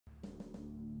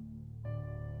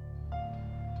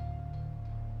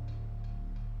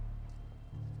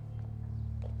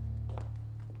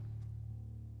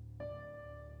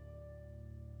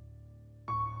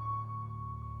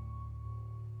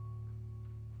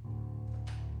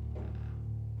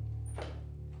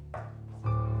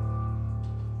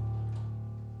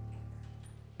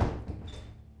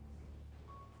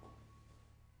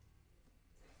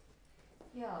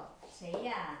谁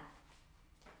呀？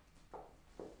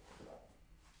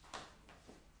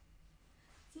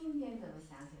今天怎么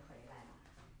想起回来了？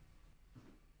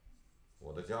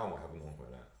我的家我还不能回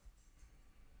来。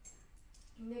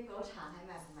你那狗场还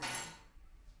卖不卖？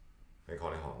没考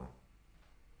虑好呢。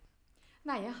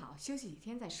那也好，休息几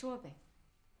天再说呗。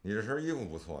你这身衣服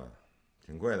不错呀，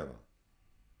挺贵的吧？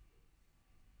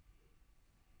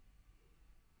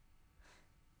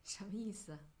什么意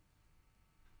思？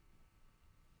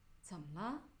怎么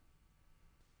了？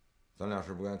咱俩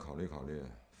是不是该考虑考虑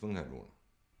分开住了？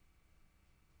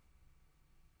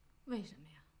为什么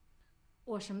呀？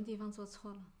我什么地方做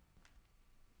错了？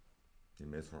你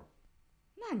没错。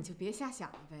那你就别瞎想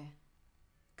了呗，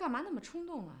干嘛那么冲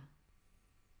动啊？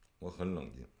我很冷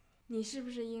静。你是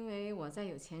不是因为我在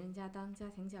有钱人家当家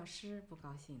庭教师不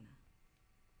高兴呢？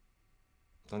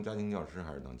当家庭教师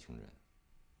还是当情人？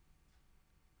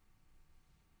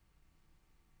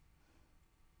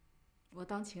我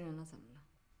当情人了，怎么了？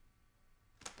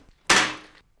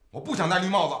我不想戴绿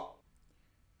帽子。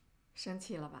生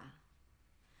气了吧？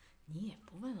你也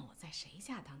不问问我在谁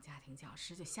家当家庭教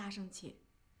师就瞎生气。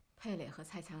佩磊和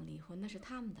蔡强离婚那是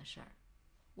他们的事儿，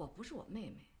我不是我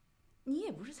妹妹，你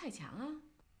也不是蔡强啊。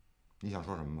你想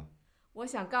说什么吧？我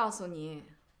想告诉你，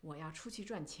我要出去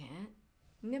赚钱。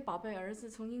你那宝贝儿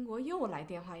子从英国又来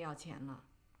电话要钱了，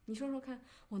你说说看，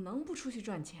我能不出去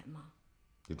赚钱吗？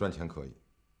你赚钱可以，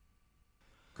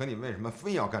可你为什么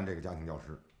非要干这个家庭教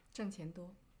师？挣钱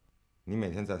多。你每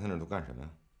天在他那儿都干什么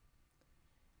呀？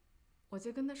我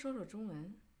就跟他说说中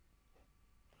文。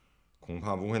恐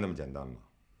怕不会那么简单吧？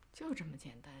就这么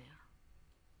简单呀。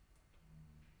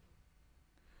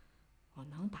我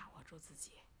能把握住自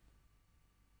己。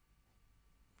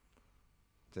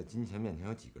在金钱面前，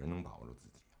有几个人能把握住自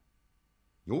己？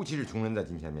尤其是穷人，在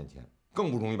金钱面前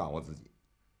更不容易把握自己。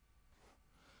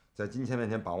在金钱面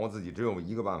前把握自己，只有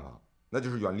一个办法，那就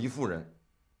是远离富人。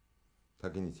他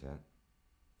给你钱，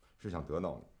是想得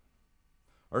到你，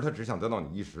而他只想得到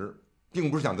你一时，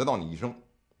并不是想得到你一生，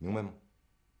明白吗？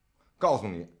告诉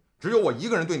你，只有我一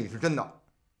个人对你是真的。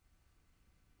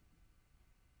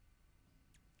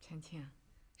陈庆，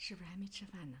是不是还没吃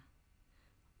饭呢？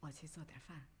我去做点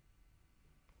饭。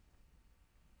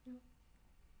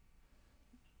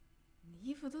你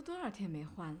衣服都多少天没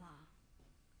换了？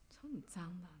瞅你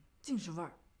脏的，尽是味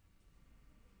儿。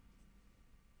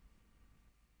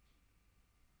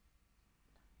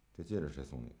这戒指谁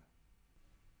送你的？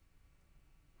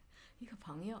一个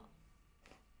朋友。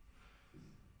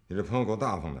你这朋友够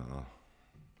大方的啊，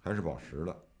还是宝石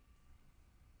的。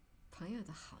朋友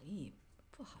的好意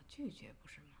不好拒绝，不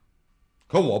是吗？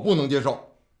可我不能接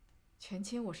受。全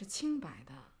清，我是清白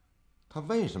的。他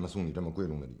为什么送你这么贵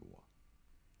重的礼物？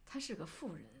他是个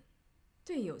富人，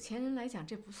对有钱人来讲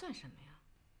这不算什么呀。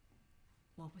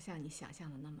我不像你想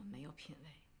象的那么没有品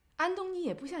位，安东尼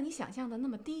也不像你想象的那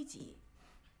么低级。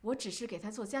我只是给他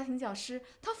做家庭教师，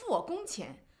他付我工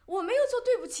钱，我没有做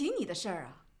对不起你的事儿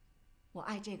啊。我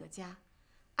爱这个家，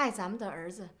爱咱们的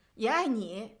儿子，也爱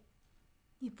你。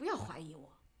你不要怀疑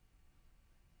我。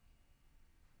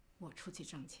我出去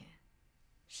挣钱，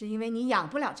是因为你养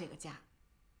不了这个家。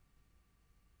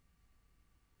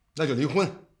那就离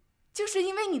婚。就是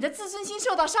因为你的自尊心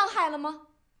受到伤害了吗？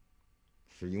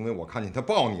是因为我看见他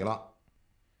抱你了。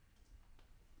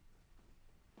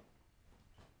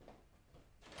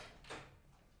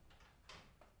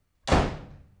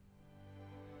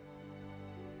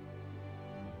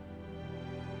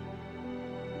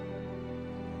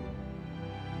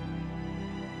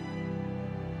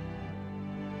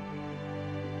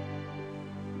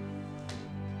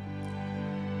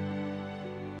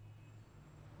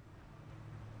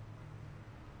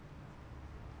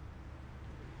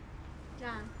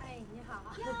哎，你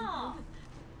好。哟，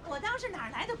我当是哪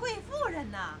儿来的贵妇人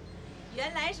呢？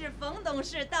原来是冯董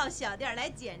事到小店来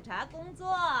检查工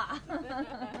作。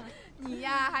你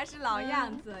呀，还是老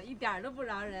样子，一点都不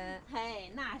饶人。嘿，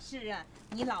那是啊，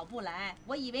你老不来，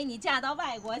我以为你嫁到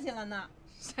外国去了呢。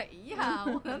谁呀？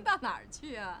我能到哪儿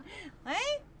去啊？哎，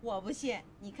我不信，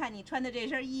你看你穿的这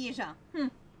身衣裳，哼。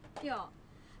哟，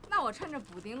那我穿着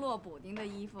补丁落补丁的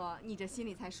衣服，你这心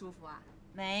里才舒服啊？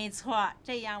没错，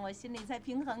这样我心里才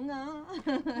平衡啊。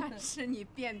是你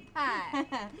变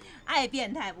态，爱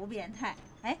变态不变态？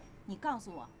哎，你告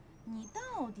诉我，你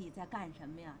到底在干什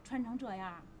么呀？穿成这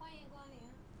样。欢迎光临。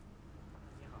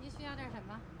您需要点什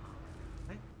么？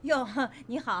哎，哟，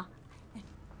你好。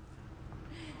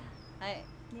哎，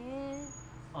您？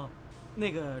哦，那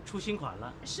个出新款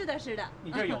了。是的，是的。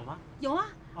你这儿有吗？有啊。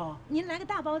哦，您来个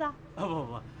大包的。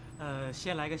不，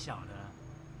先来个小的，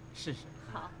试试。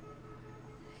好。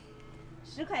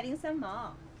10块03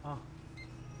毛。哦。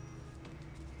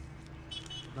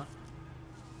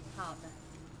好的。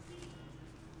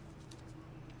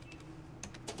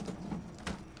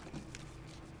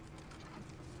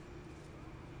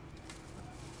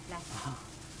来，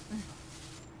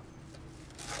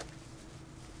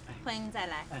欢迎再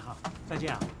来。哎，好，再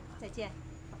见啊。再见。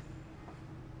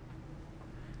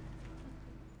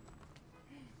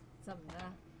怎么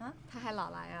着？啊，他还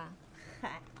老来啊？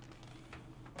嗨，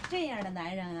这样的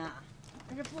男人啊，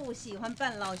他是不喜欢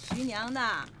半老徐娘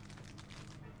的。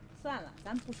算了，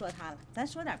咱不说他了，咱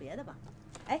说点别的吧。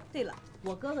哎，对了，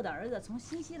我哥哥的儿子从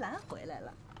新西兰回来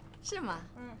了。是吗？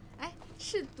嗯。哎，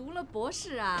是读了博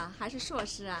士啊，还是硕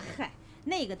士啊？嗨，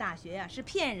那个大学呀是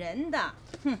骗人的。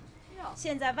哼，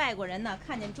现在外国人呢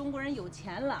看见中国人有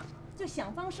钱了，就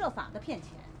想方设法的骗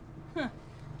钱。哼，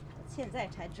现在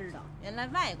才知道，原来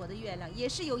外国的月亮也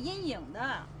是有阴影的。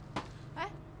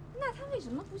哎，那他为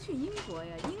什么不去英国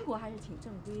呀？英国还是挺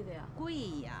正规的呀。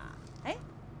贵呀！哎，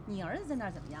你儿子在那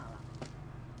儿怎么样了？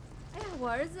哎呀，我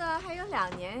儿子还有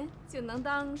2年就能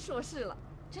当硕士了。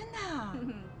真的？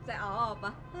再熬熬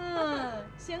吧。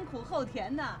先苦后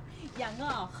甜呐，养个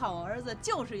好儿子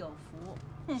就是有福。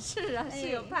是啊，是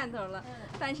有盼头了。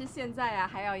但是现在啊，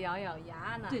还要咬咬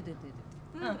牙呢。对。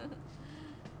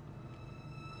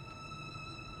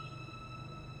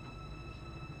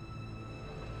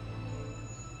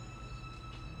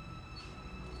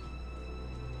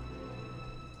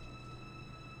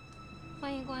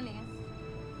欢迎光临。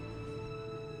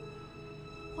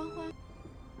欢欢。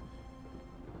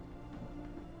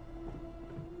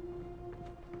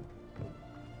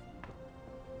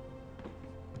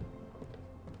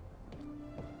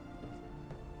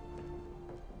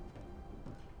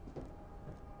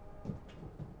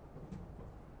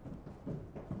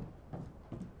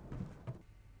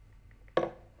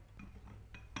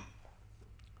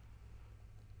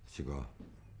喜哥，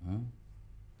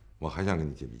我还想给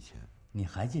你借笔钱。你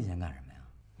还借钱干什么呀？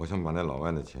我想把那老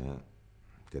外的钱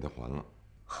给他还了。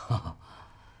哈哈，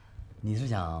你是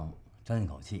想争一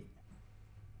口气？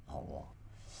老吴，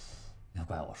要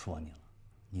怪我说你了，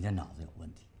你这脑子有问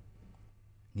题。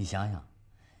你想想，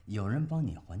有人帮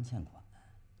你还欠款，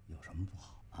有什么不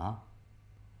好啊？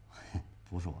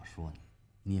不是我说你，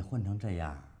你混成这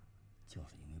样，就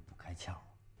是因为不开窍。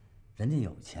人家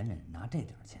有钱人拿这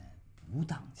点钱不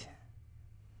当钱。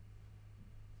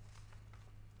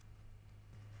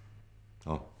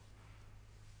哦，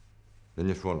人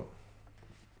家说了，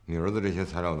你儿子这些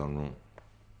材料当中，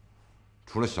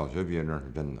除了小学毕业证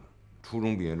是真的，初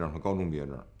中毕业证和高中毕业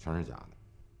证全是假的。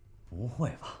不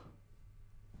会吧？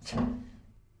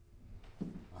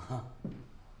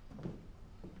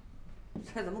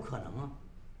这怎么可能啊？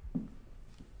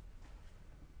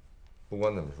不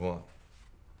管怎么说，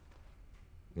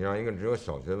你让一个只有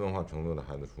小学文化程度的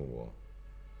孩子出国，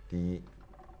第一，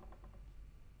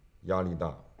压力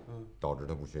大，导致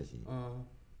他不学习，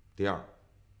第二，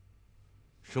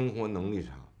生活能力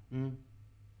差，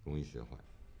容易学坏。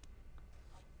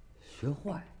学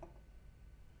坏？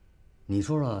你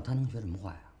说说他能学什么坏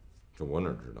啊？这我哪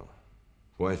知道？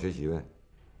不爱学习呗。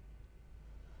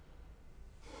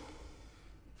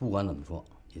不管怎么说，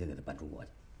也得给他办出国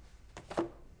去。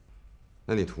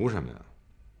那你图什么呀？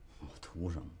我图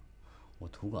什么？我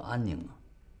图个安宁啊！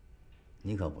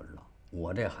你可不知道，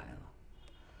我这孩子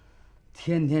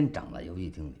天天长在游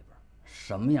戏厅里边，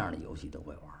什么样的游戏都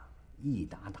会玩，一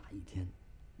打一天，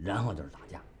然后就是打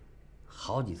架，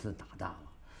好几次打大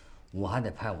了，我还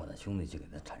得派我的兄弟去给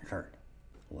他铲事儿去。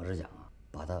我是想啊，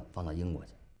把他放到英国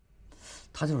去，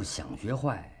他就是想学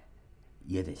坏，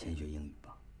也得先学英语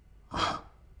吧，啊，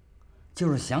就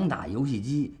是想打游戏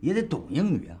机也得懂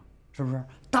英语啊，是不是？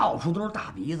到处都是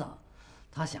大鼻子，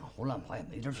他想胡乱跑也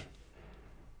没地儿去。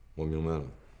我明白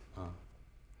了，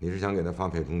你是想给他发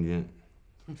配充军，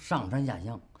上山下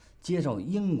乡，接受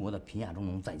英国的贫下中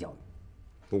农再教育。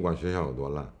不管学校有多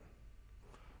烂，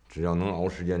只要能熬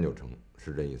时间就成，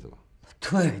是这意思吧？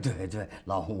对，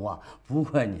老胡啊，不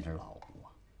愧你是老胡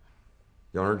啊。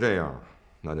要是这样，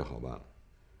那就好办了。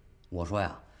我说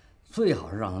呀，最好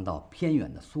是让他到偏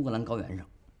远的苏格兰高原上，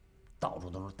到处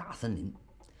都是大森林，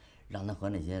让他和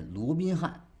那些罗宾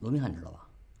汉知道吧？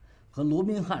和罗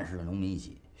宾汉式的农民一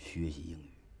起学习英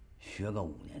语，学个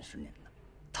5年10年的，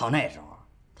到那时候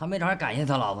他没准还感谢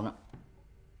他老子呢。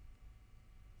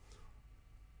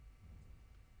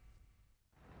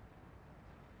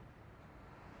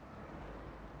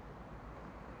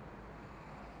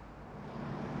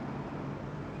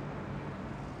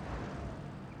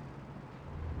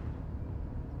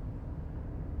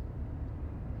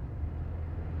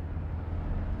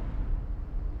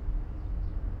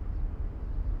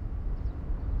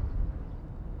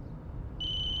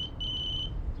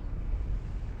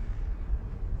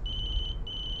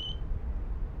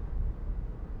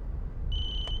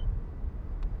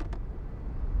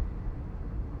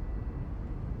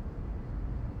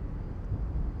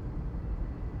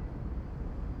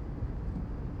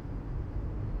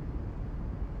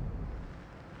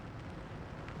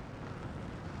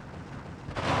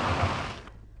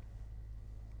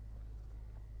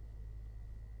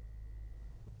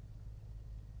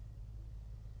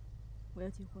我要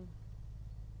结婚了。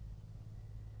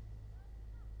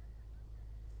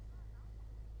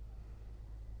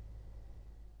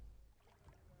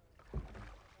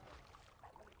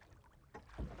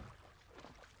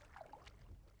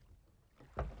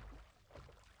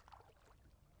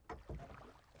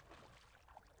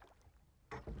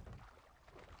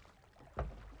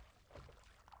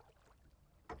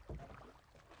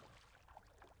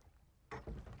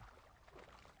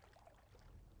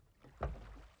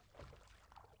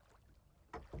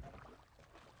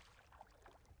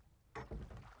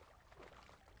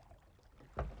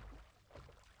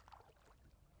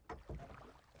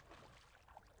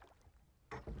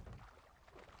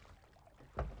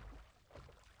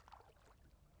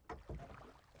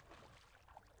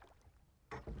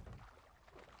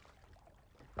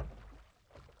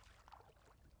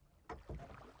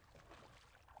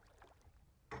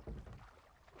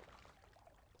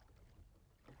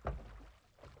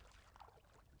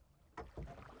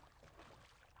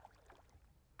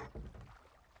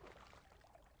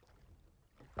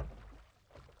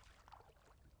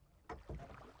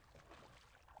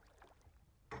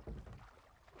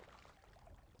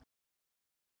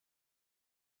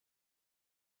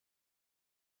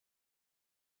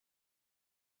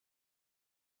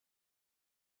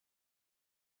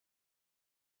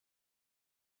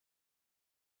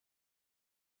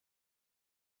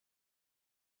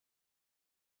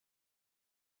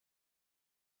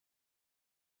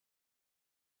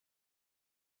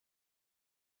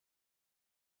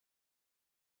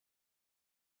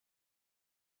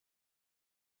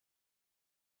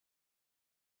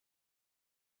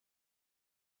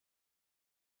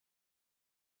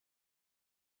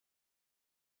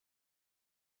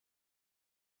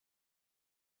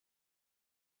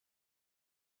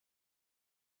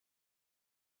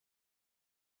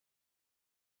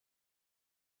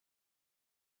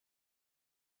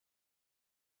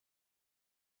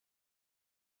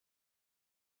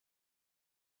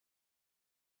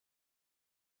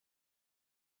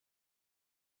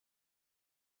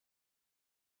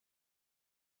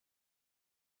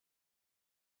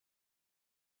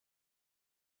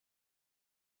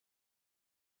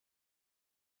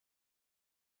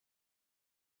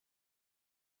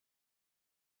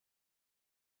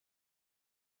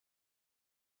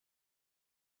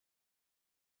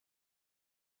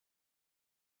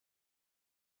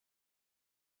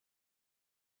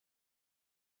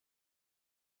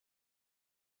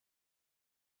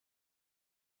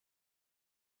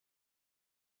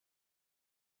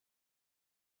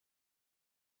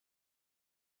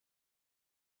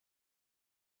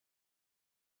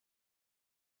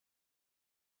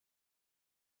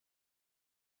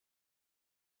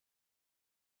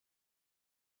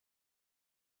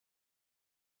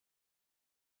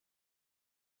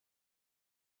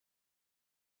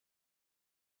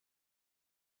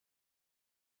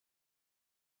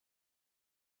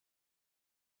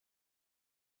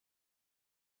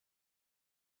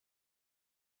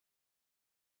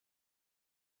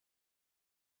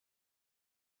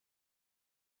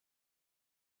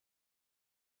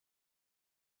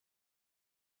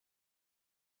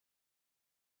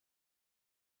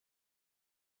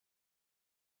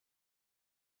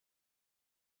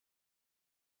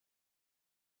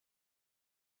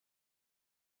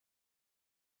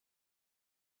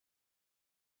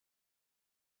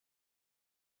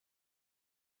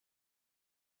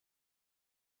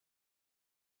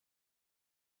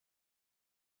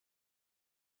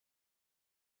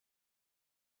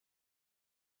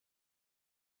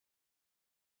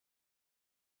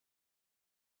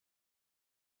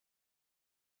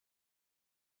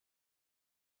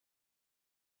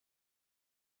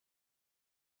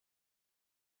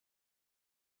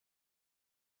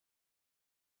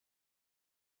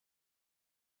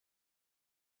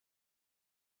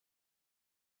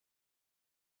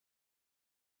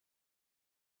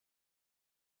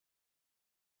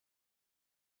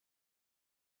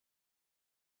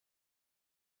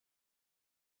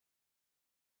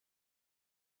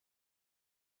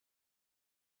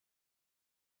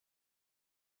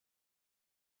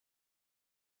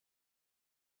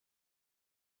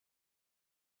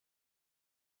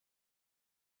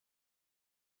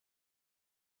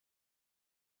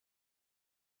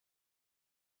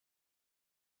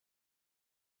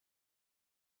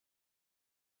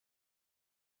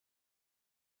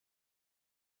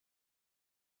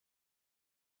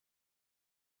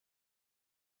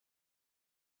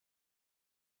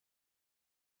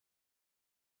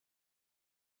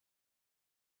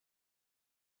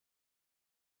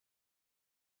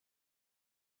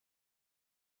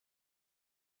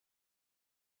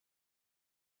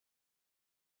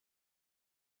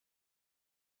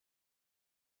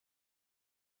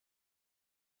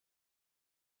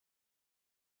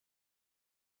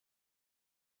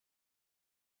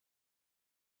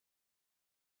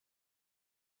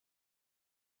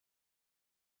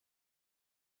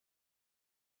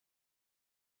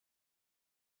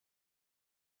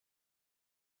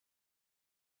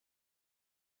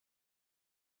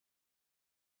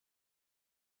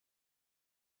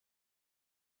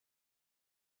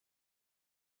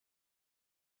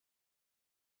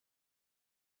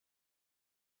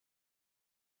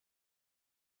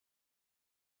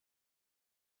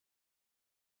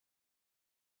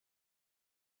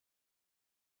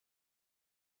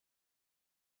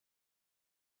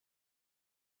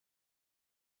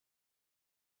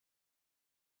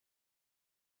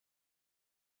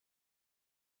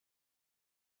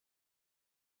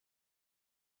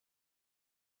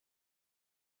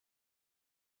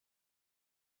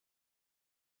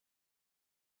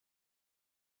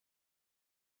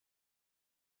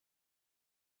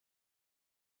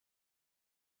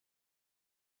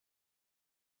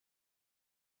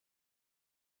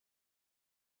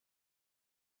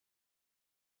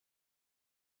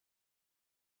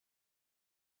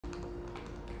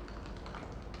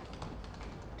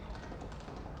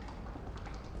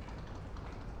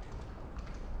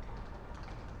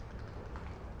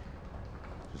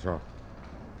是，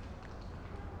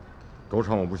狗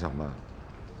场我不想卖。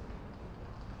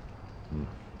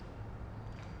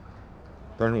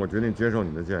但是我决定接受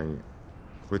你的建议，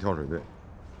回跳水队。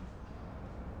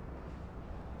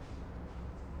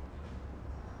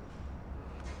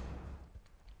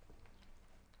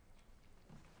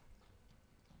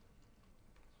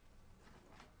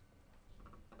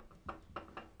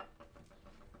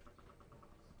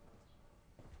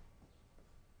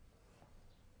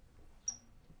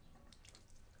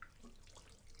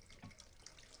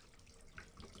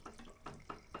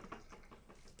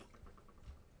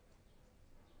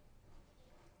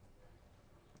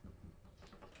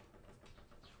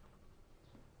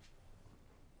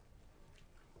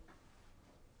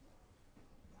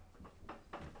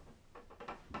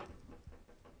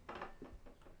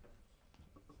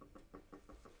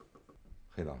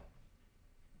黑子，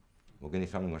我跟你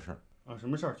商量个事儿。啊，什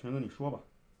么事儿？全哥你说吧。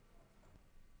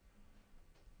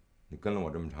你跟了我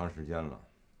这么长时间了，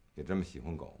也这么喜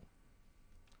欢狗，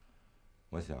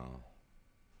我想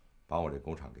把我这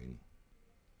狗场给你。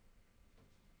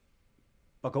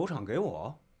把狗场给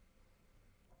我？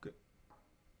给？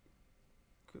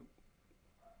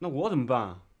那我怎么办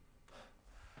啊？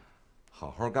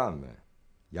好好干呗，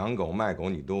养狗卖狗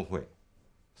你都会，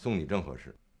送你正合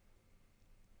适。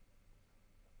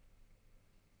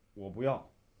我不要，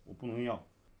我不能要。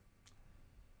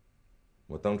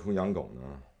我当初养狗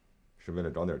呢，是为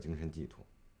了找点精神寄托。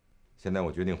现在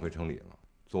我决定回城里了，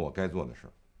做我该做的事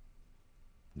儿。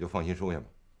你就放心收下吧。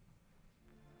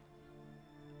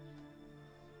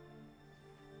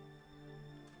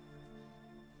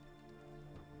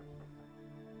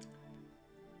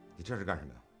你这是干什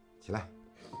么呀？起来！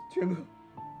全哥，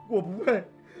我不配，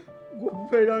我不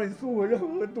配让你送我任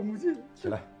何东西。起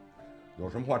来！有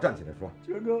什么话站起来说。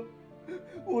全哥，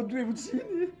我对不起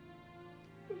你。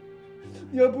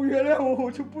你要不原谅我，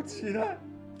我就不起来。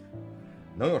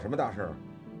能有什么大事儿？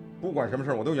不管什么事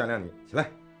儿，我都原谅你。起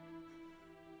来。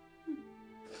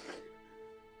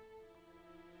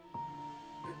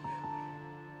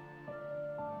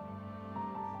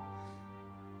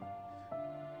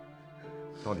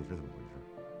到底是怎么回事？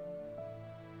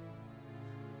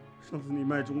上次你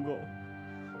卖种狗，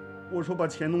我说把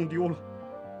钱弄丢了，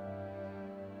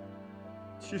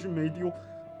其实没丢，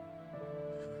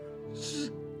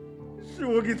是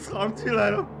我给藏起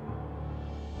来了。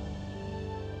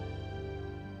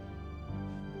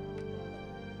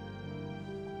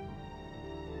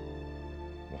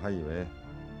我还以为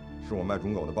是我卖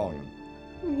种狗的报应。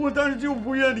我当时就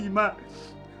不愿你卖，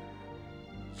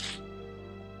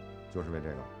就是为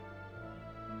这个。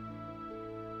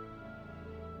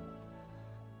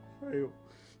还有，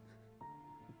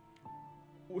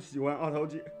我喜欢阿桃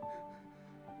姐，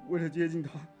为了接近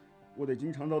她，我得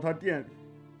经常到她店里，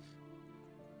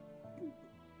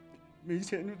没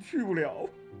钱就去不了，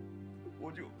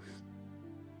我就……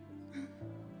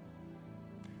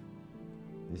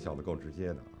你小子够直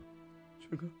接的啊！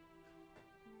全哥，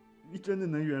你真的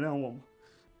能原谅我吗？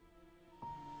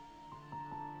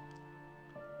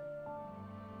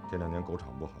这2年狗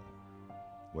场不好，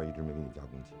我一直没给你加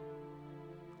工钱。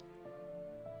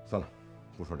算了，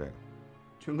不说这个。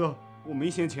全哥，我没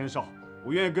嫌钱少，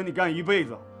我愿意跟你干一辈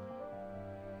子。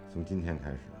从今天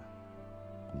开始，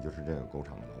你就是这个狗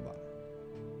场的老板了。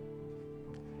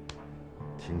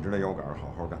挺直了腰杆，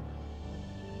好好干。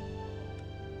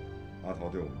阿桃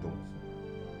对我们都不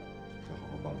错，得好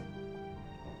好帮他。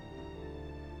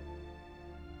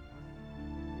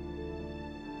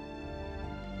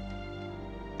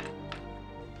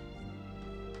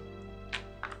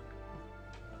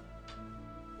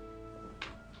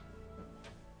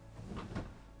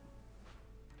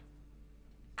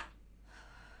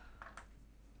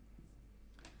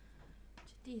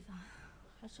地方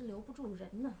还是留不住人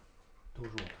呢。都是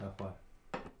我太坏。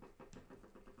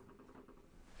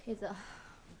黑子，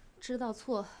知道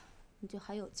错，你就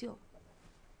还有救。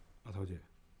阿桃姐，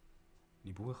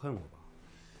你不会恨我吧？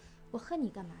我恨你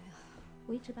干嘛呀？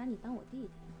我一直把你当我弟弟。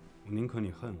我宁可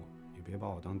你恨我，也别把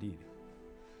我当弟弟。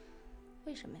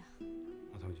为什么呀？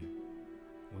阿桃姐，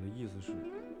我的意思是，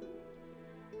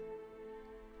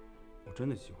我真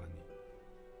的喜欢你，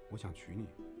我想娶你。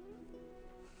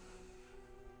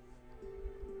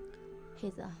黑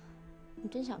子，你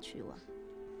真想娶我？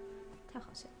太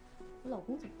好笑了，我老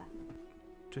公怎么办？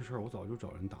这事儿我早就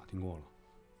找人打听过了，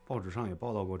报纸上也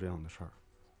报道过这样的事儿。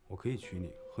我可以娶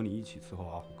你，和你一起伺候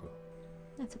阿虎哥。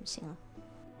那怎么行啊？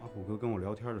阿虎哥跟我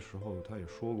聊天的时候，他也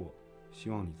说过，希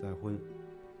望你再婚。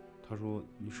他说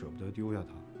你舍不得丢下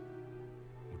他。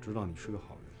我知道你是个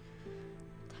好人。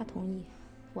他同意，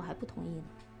我还不同意呢。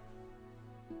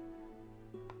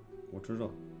我知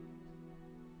道，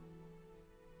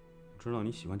知道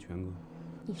你喜欢全哥。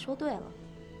你说对了，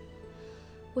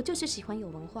我就是喜欢有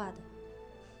文化的。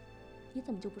你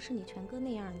怎么就不是你全哥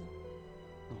那样呢？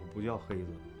那我不叫黑子，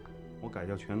我改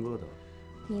叫全哥得了。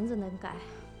名字能改，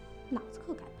脑子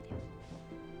可改不了。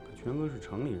可全哥是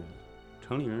城里人，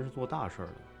城里人是做大事儿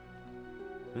的，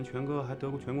人全哥还得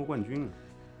过全国冠军呢。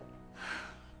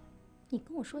你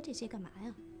跟我说这些干嘛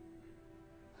呀？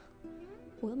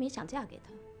我又没想嫁给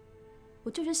他，我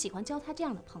就是喜欢交他这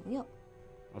样的朋友。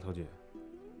阿桃姐，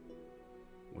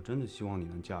我真的希望你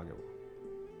能嫁给我。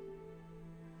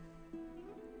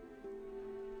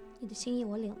你的心意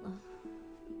我领了，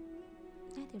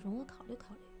那得容我考虑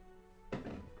考虑。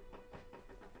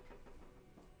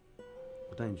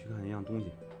我带你去看一样东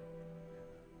西。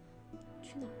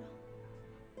去哪儿啊？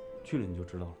去了你就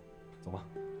知道了，走吧。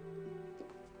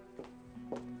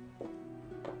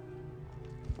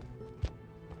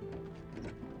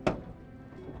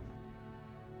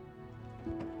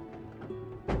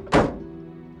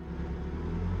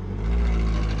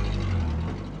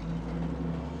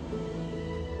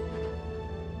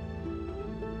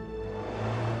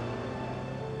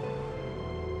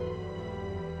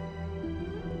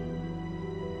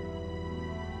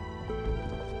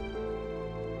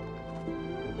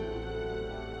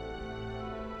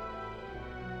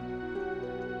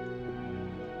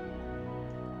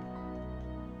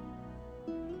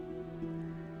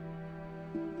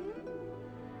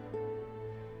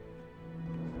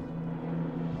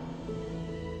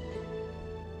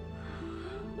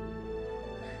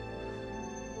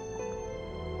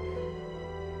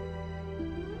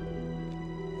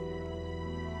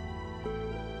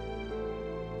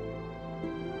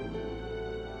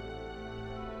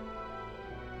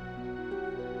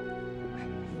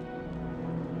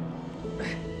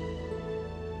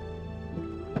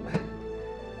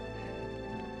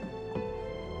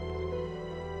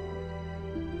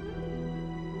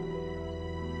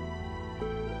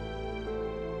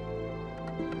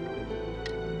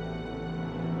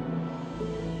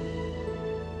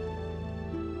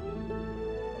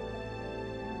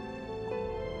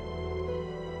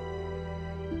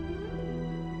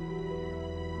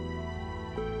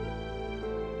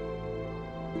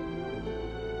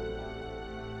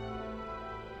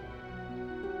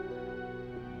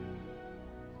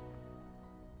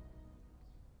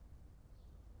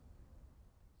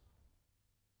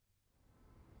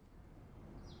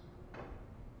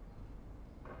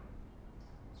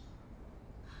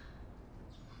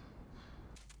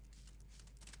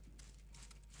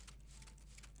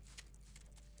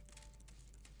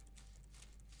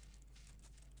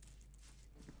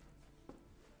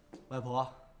外婆，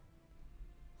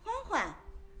欢欢，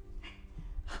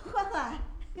欢欢，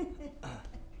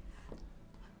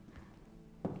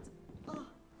哦，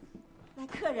来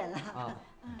客人了啊，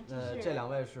这2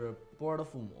位是波儿的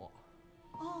父母。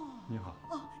哦，你好。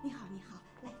哦，你好，你好，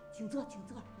来，请坐，请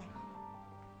坐，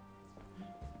来，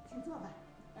请坐吧。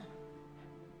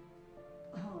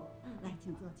哦，来，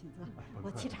请坐，请坐，我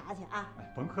沏茶去啊。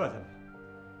甭客气了。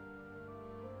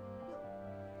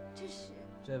这是。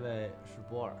这位是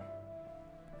波儿。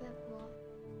外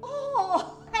婆。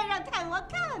哦，还让太婆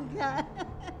看看。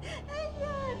哎呀，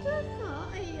真好！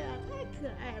哎呀，太可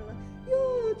爱了！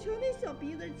哟，瞧那小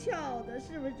鼻子翘的，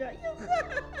是不是？哟呵，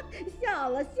笑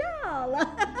了笑了。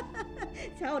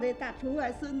瞧我这大宠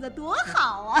外孙子多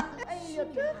好啊！哎呀，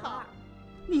真好。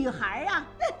女孩啊，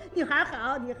女孩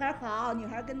好，女孩好，女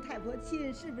孩跟太婆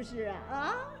亲，是不是啊？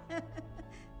啊？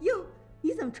哟。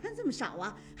你怎么穿这么少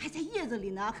啊？还在叶子里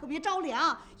呢，可别着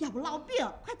凉，要不落病。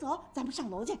快走，咱们上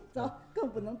楼去。走，更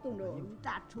不能冻着我们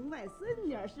大宠外孙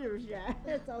女，是不是？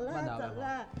走了，走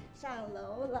了，上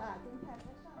楼了，跟太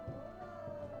婆上楼了。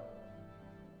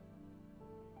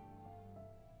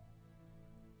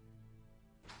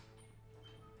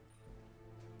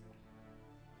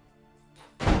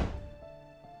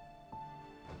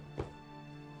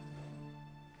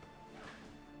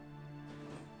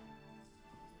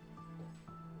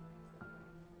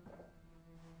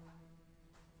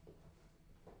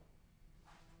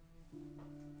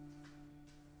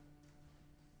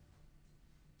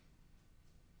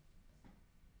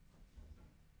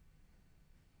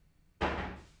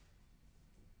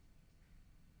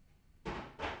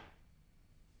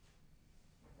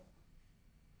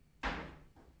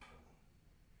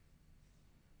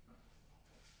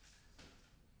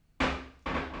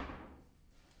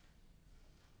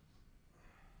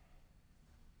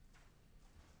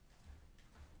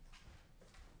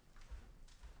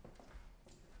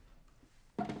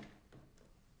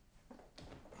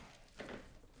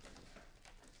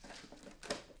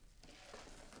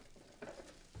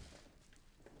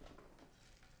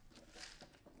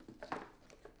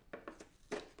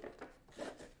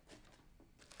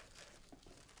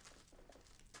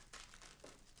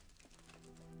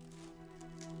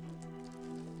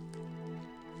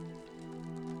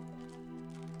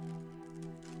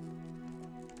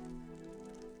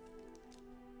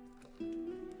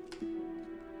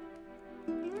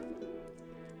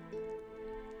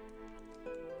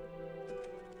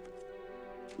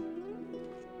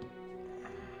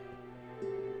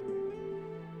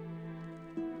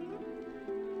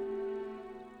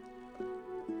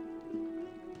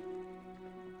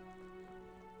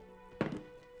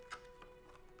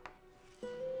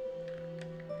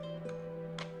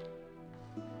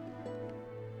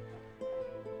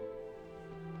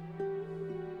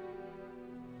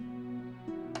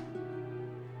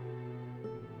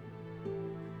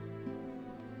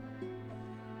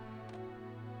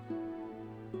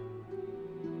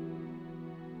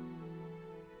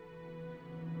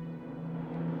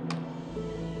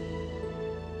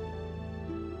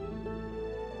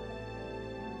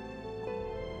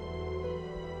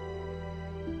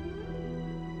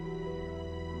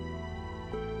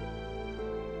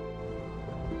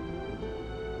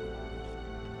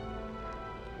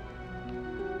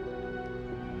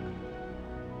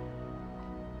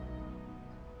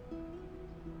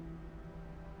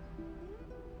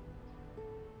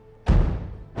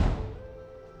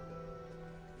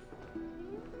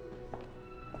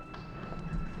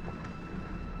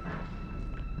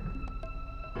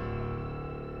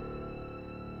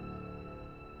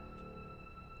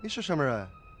你是什么人？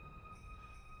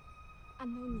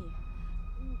安东尼，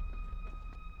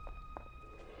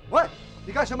喂，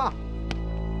你干什么？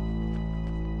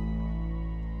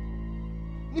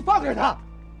你放开他！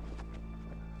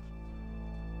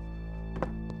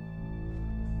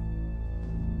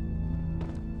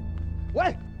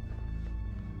喂，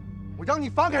我让你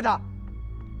放开他！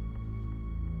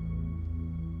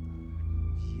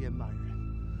野蛮人！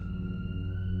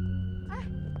哎，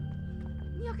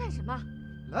你要干什么？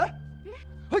来，别！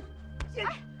嘿，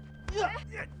哎，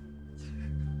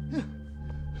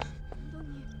东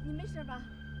尼，你没事吧？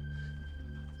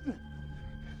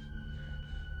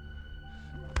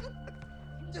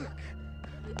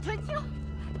春秋，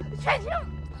春秋，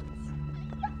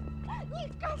你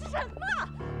干什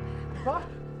么？啊？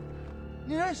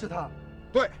你认识他？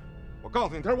对，我告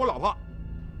诉你，她是我老婆。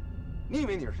你以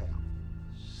为你是谁啊？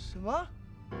什么？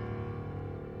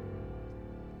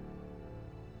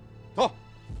走。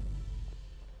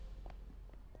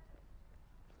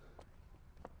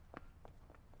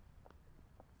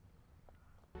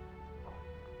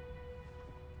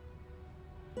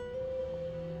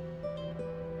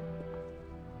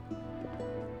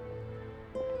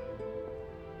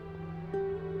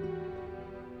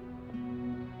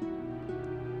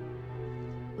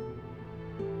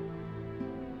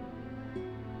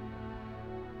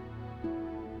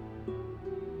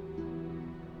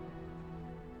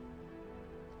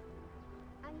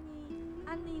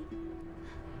安妮，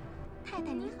太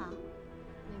太你好，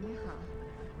妹妹好。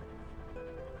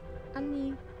安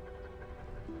妮，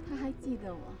她还记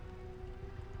得我，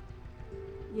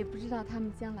也不知道他们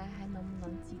将来还能不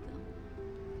能记得我。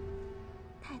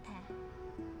太太，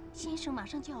先生马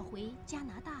上就要回加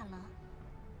拿大了，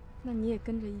那你也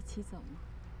跟着一起走吗？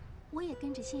我也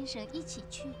跟着先生一起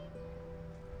去。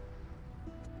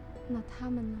那他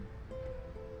们呢？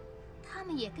他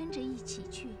们也跟着一起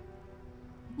去。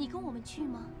你跟我们去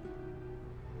吗？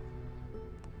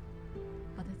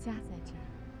我的家在这儿，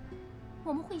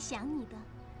我们会想你的。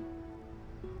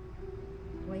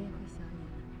我也会想你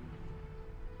的。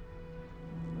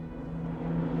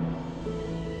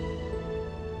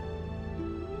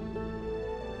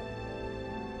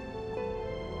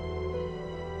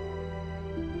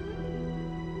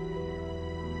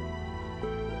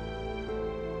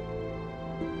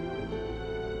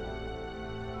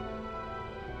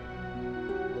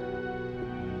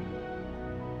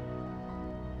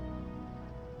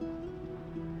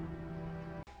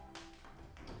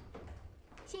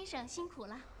先生辛苦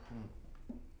了。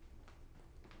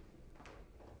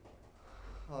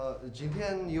今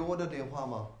天有我的电话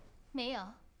吗？没有。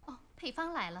哦，配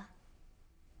方来了。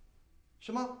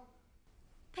什么？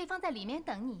配方在里面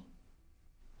等你。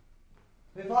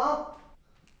配方，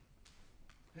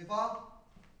配方，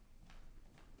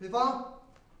配方，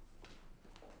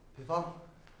配方，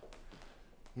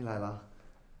你来了。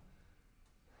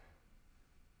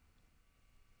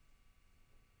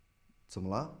怎么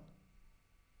了？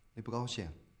你不高兴？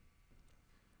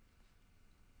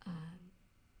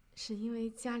是因为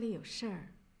家里有事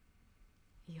儿，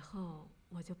以后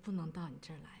我就不能到你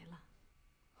这儿来了。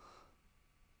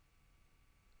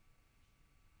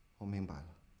我明白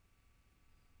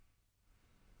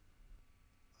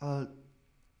了。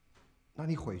那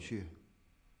你回去，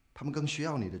他们更需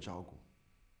要你的照顾。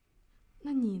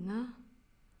那你呢？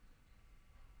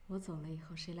我走了以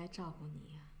后，谁来照顾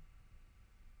你呀？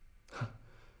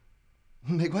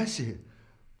没关系，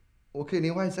我可以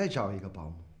另外再找一个保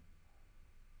姆。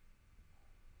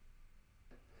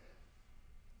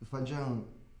反正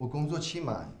我工作期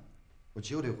满，我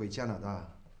就得回加拿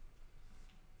大。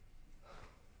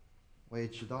我也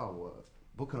知道我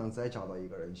不可能再找到一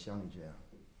个人像你这样。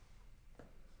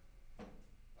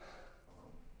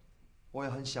我也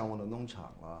很想我的农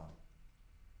场了，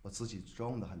我自己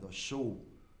种了很多树、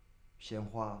鲜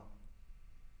花，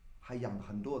还养了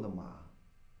很多的马。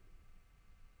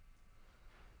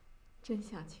真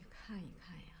想去看一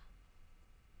看呀。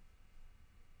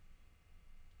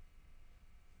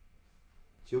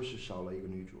就是少了一个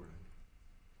女主人。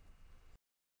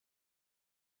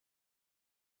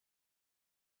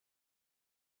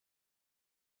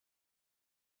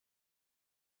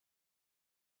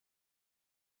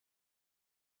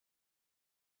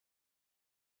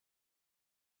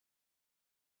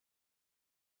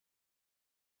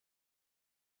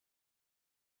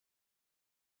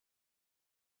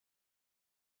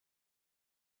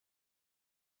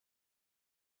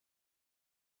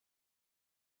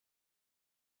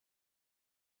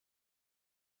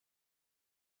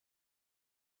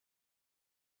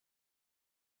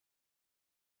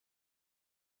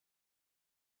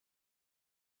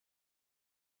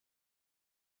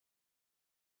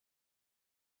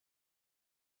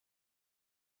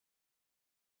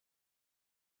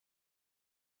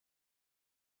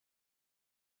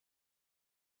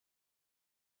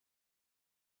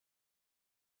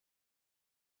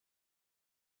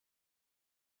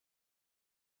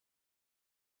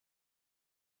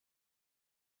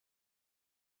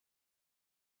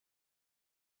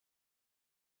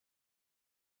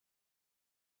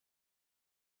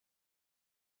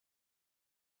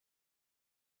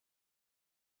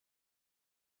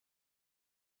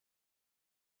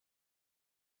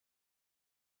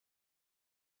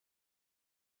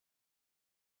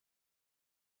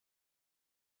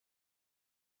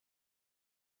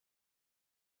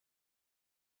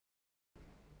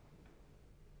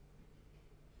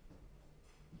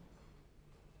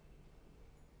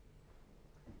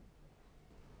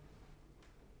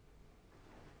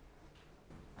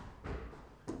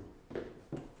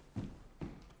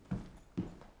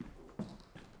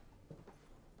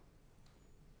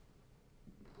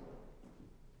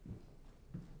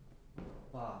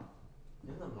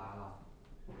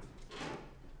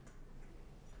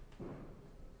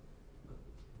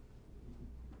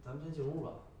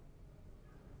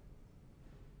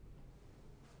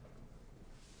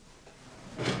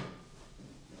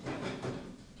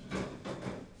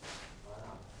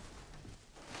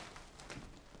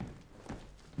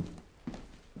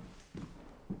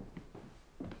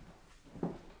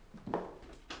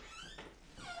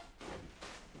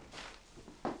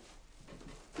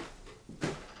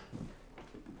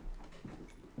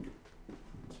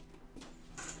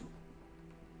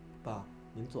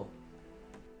坐。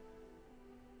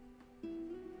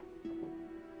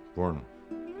波儿呢？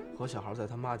和小孩在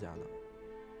他妈家呢。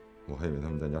我还以为他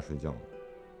们在家睡觉呢。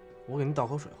我给你倒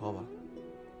口水喝吧。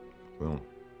不用了。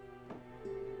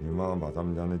你妈把咱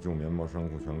们家那旧棉包衫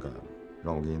裤全改了，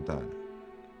让我给你带来，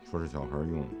说是小孩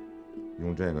用，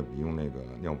用这个比用那个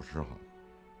尿不湿好，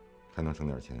还能省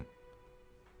点钱。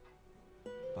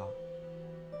爸，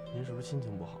您是不是心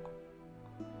情不好？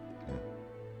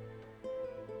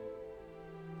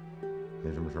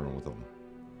没什么事儿了，我走了。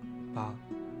爸，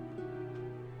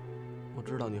我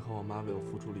知道你和我妈为我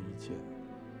付出了一切。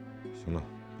行了，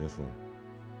别说了。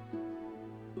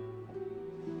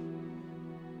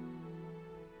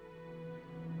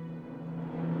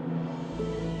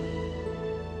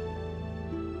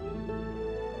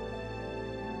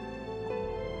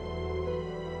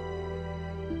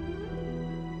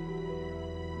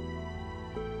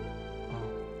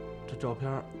这照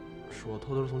片是我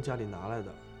偷偷从家里拿来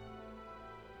的。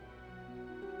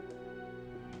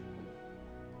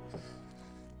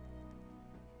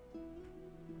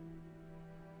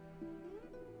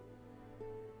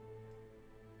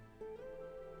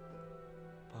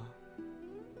爸，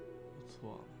我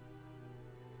错了。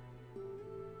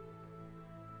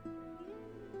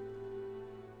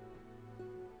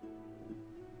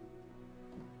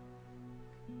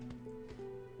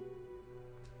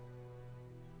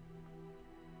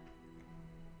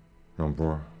让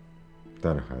波儿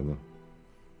带着孩子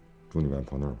住你外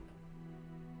婆那儿。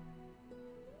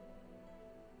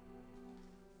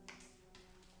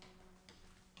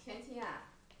前妻啊，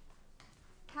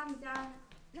他们家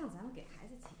让咱们给孩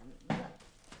子起个名字。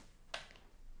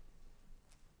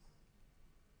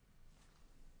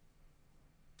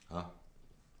啊？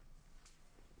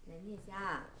人家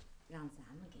家让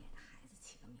咱们给孩子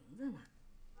起个名字呢。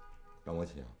让我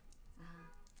起啊？啊。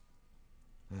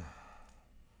唉。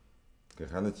给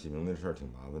孩子起名那事儿挺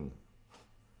麻烦的。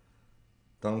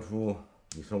当初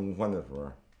你生吴欢的时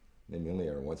候，那名字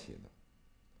也是我起的，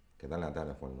给咱俩带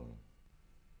来欢乐。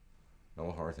让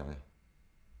我好好想想。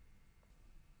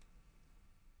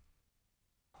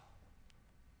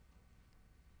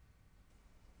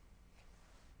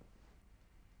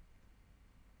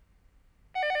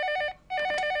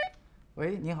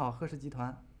喂，您好，贺氏集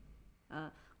团。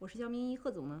我是肖明一，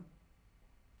贺总呢？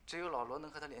只有老罗能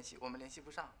和他联系，我们联系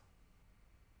不上。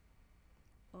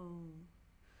哦，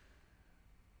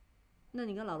那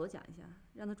你跟老罗讲一下，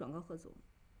让他转告贺总，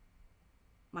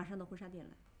马上到婚纱店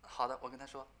来。好的，我跟他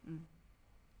说。嗯。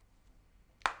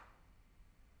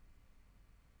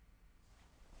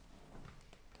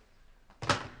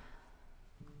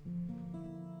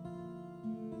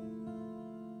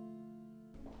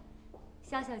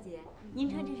肖小姐，您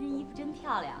穿这身衣服真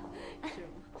漂亮。是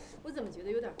吗？我怎么觉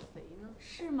得有点肥呢？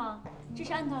是吗？这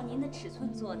是按照您的尺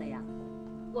寸做的呀。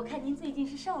我看您最近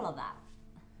是瘦了吧？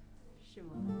是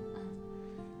吗？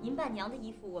您伴娘的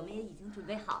衣服我们也已经准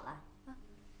备好了。啊，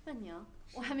伴娘？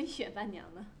我还没选伴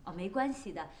娘呢。哦，没关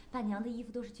系的，伴娘的衣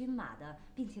服都是均码的，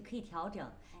并且可以调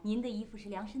整。您的衣服是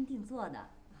量身定做的。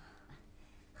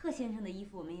贺先生的衣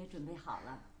服我们也准备好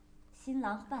了，新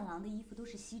郎和伴郎的衣服都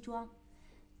是西装。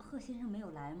贺先生没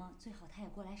有来吗？最好他也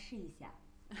过来试一下。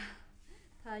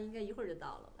他应该一会儿就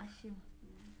到了吧？啊，是吗？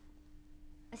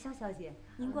肖小姐，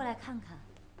您过来看看。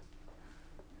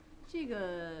这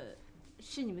个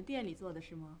是你们店里做的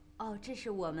是吗？哦，这是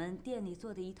我们店里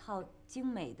做的一套精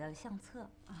美的相册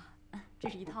啊，这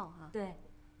是一套哈。对，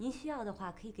您需要的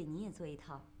话可以给您也做一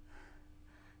套。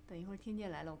等一会儿天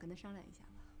健来了，我跟他商量一下吧。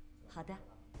好的。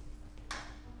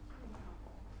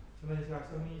请问一下，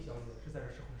肖明一小姐是在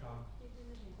这试婚纱吗？对。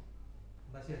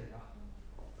那谢谢你啊。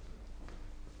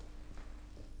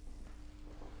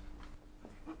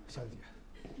肖姐。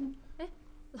哎，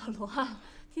老罗啊，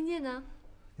天健呢？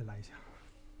您来一下。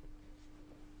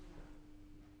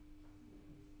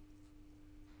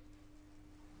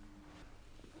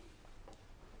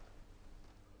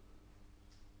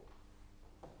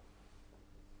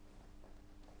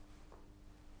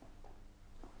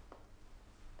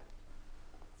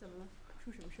怎么了？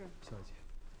出什么事儿？肖姐，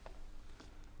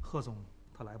贺总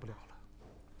他来不了了。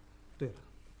对了，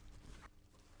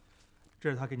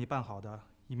这是他给你办好的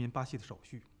移民巴西的手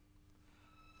续，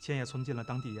钱也存进了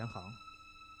当地银行。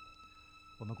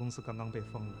我们公司刚刚被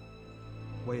封了，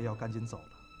我也要赶紧走了。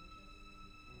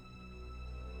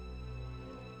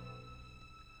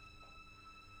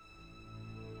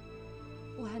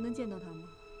我还能见到他吗？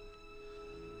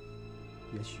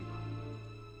也许吧。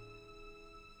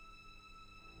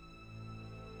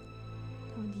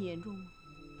他问题严重吗？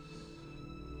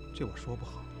这我说不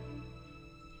好，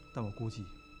但我估计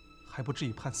还不至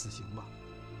于判死刑吧。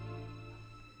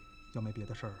要没别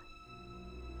的事儿，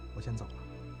我先走了。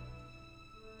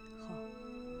好。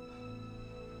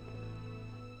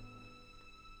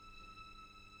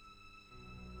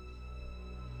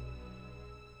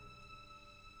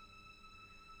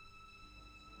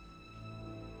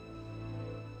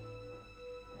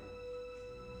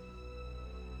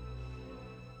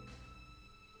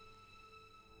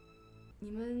你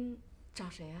们找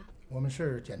谁啊？我们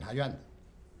是检察院的。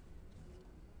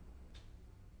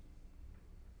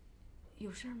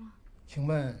有事吗？请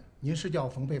问您是叫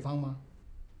冯佩芳吗？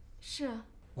是啊。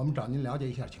我们找您了解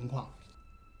一下情况。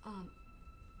啊，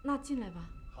那进来吧。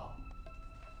好。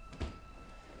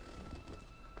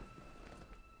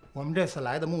我们这次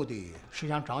来的目的是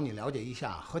想找你了解一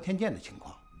下何天健的情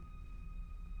况。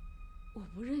我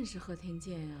不认识何天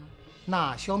健呀。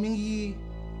那肖明一，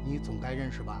你总该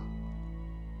认识吧？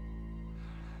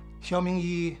肖明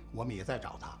一，我们也在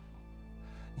找他，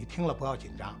你听了不要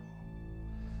紧张。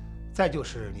再就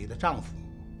是你的丈夫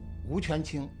吴全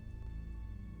清。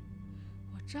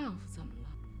我丈夫怎么了？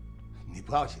你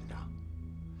不要紧张。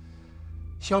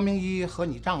肖明一和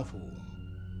你丈夫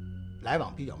来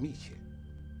往比较密切，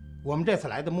我们这次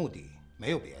来的目的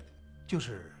没有别的，就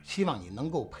是希望你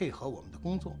能够配合我们的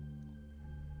工作。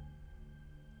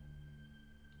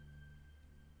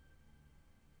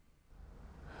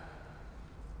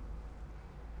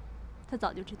他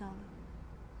早就知道了，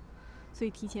所以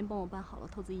提前帮我办好了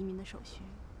投资移民的手续，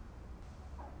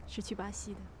是去巴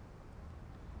西的，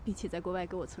并且在国外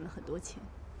给我存了很多钱。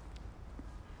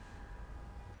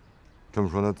这么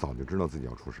说，他早就知道自己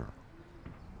要出事儿。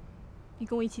你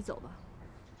跟我一起走吧。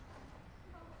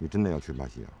你真的要去巴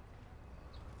西啊？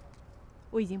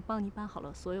我已经帮你办好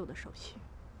了所有的手续。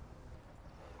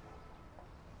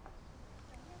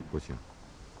不行。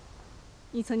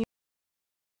你曾经。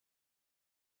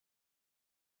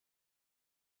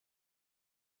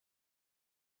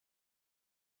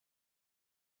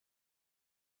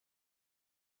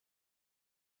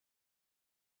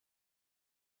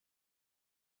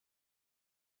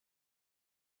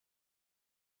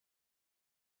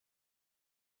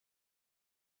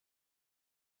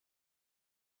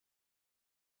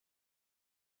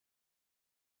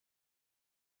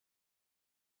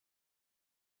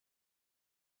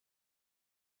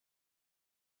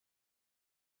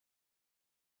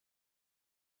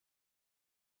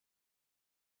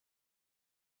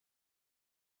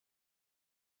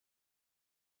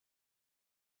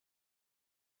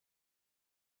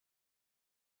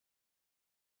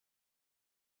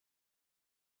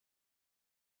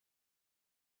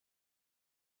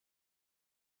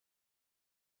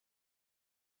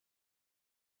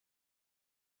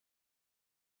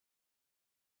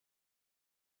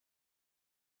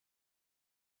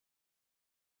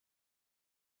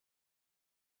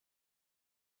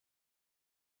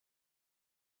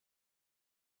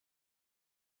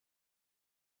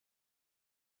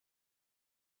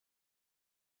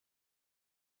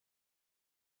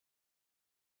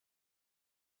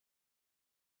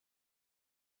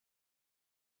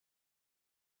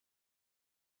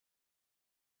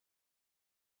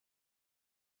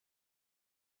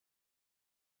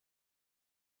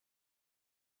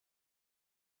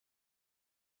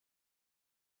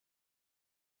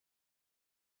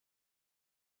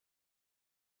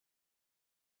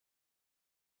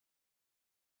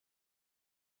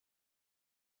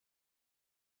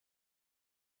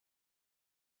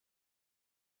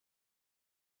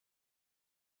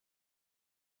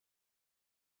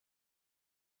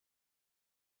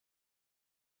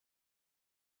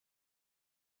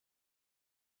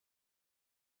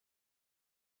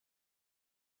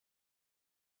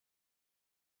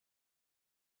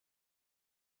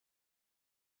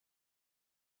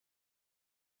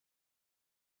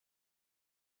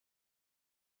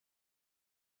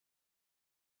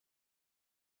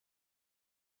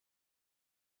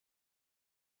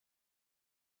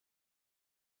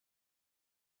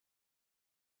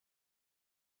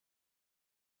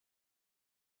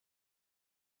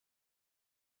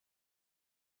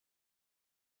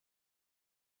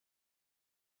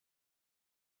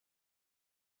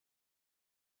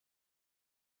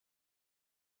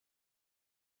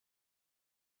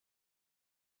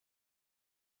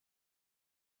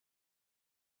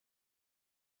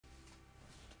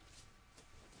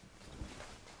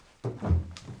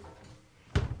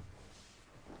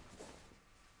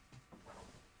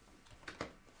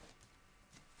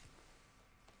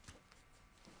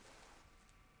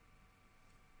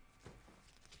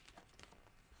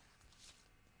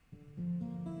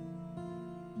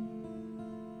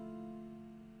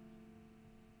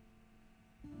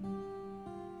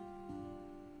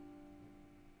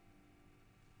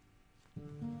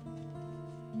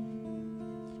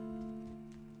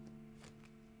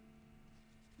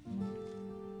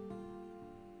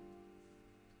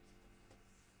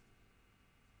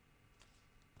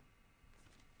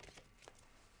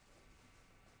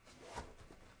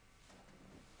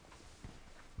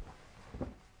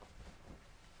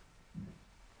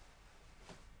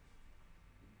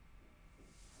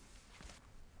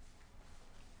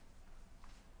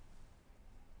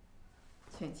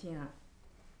选亲啊，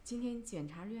今天检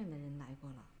察院的人来过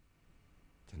了。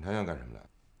检察院干什么来？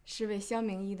是为肖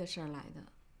明一的事儿来的。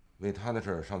为他的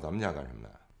事儿上咱们家干什么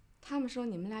来？他们说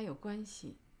你们俩有关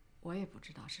系，我也不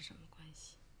知道是什么关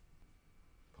系。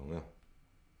朋友，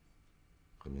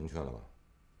很明确了吧？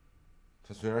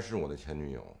她虽然是我的前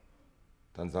女友，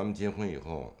但咱们结婚以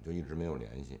后就一直没有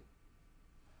联系，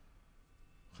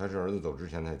还是儿子走之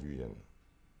前才遇见的，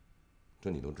这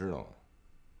你都知道啊。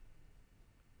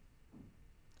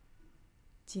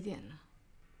几点了？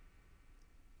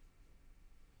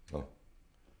啊，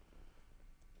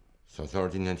小肖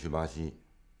今天去巴西，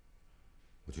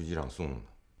我去机场送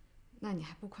他。那你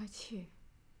还不快去，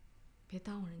别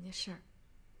耽误人家事儿。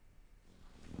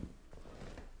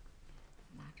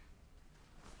拿着。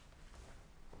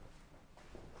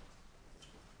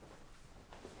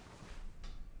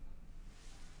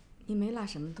你没落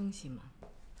什么东西吗？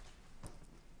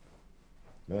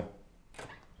没有。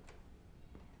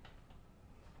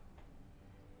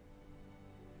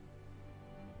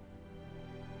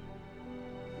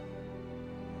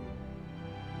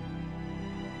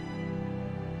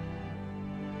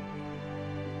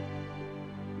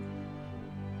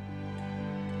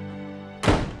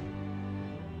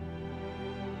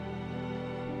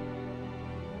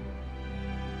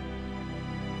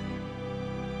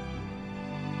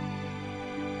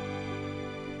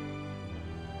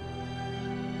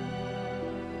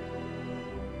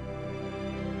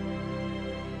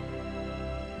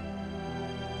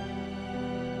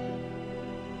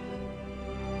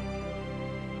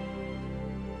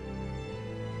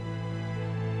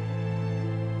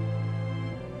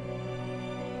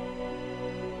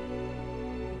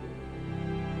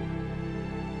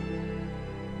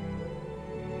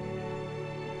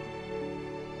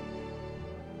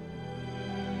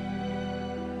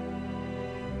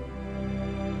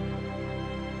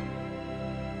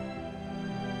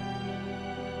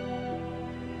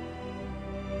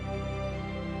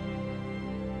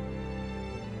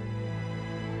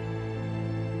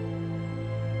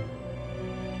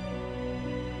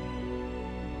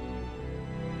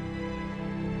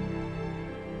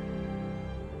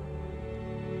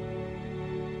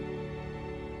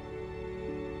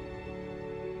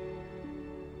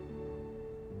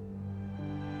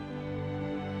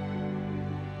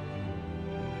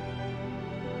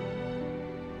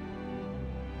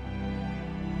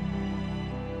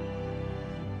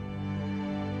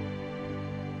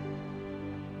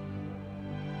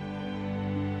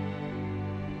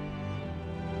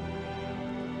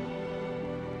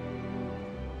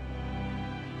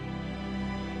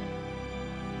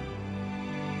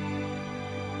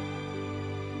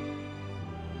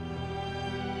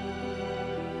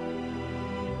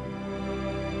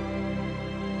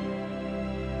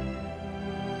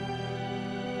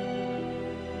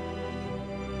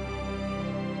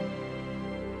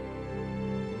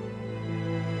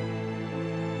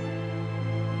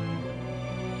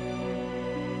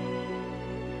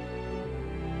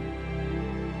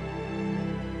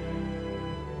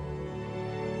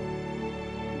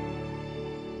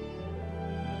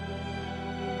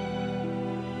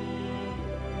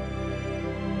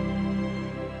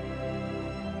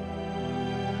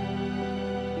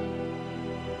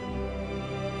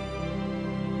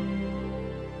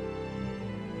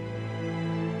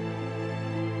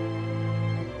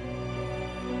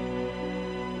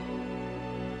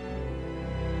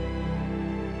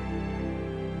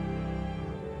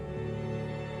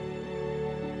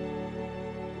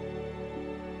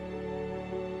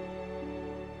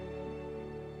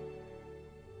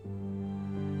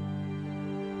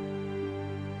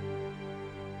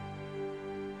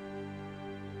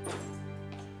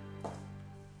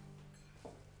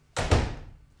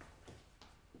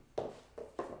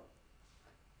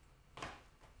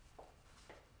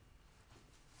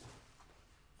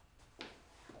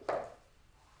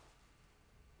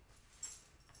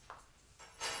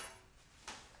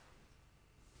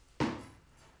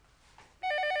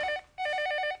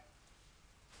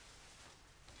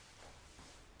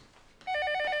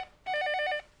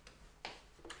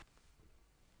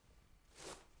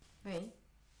喂，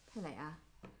佩磊啊，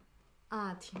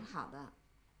啊，挺好的。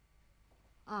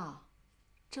哦，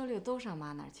周六都上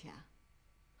妈那儿去啊？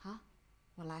好，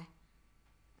我来。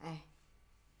哎，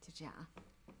就这样啊。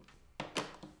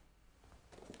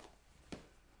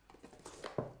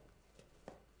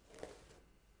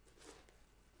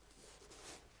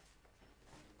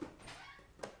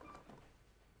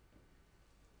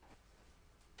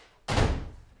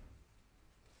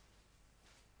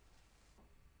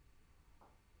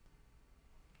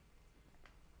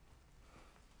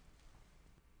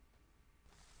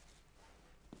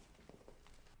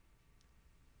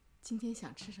今天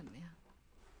想吃什么呀？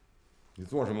你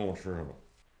做什么我吃什么。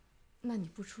那你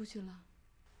不出去了？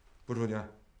不出去。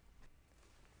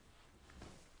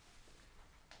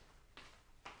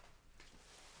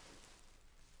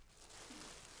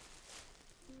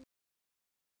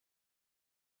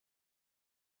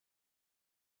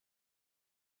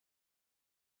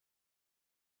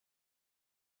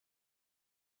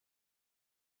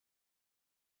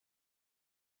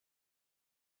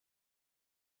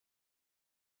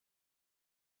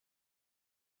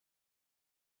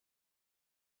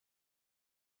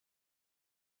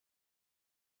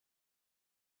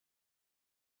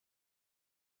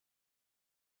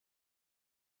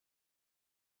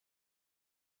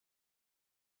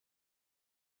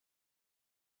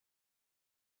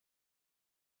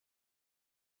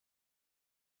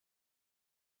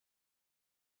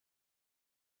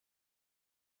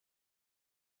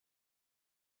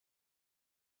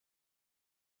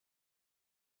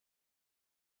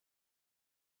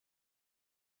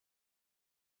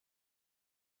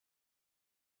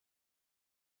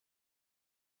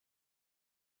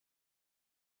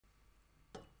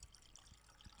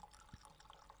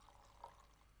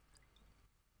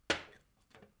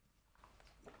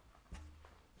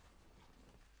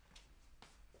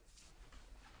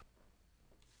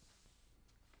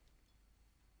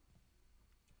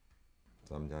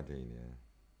咱们家这一年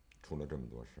出了这么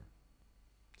多事，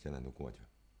现在都过去了，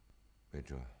为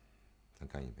这，咱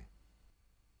干一杯。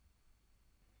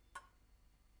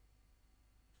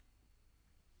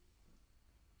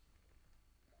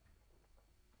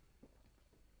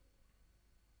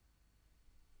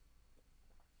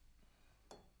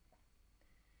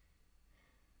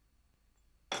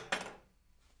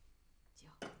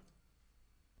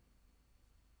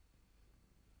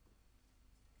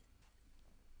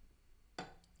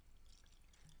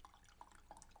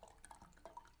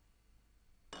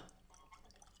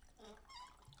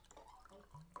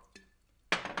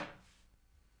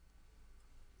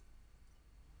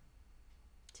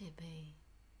这杯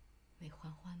为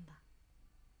欢欢吧。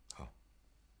好。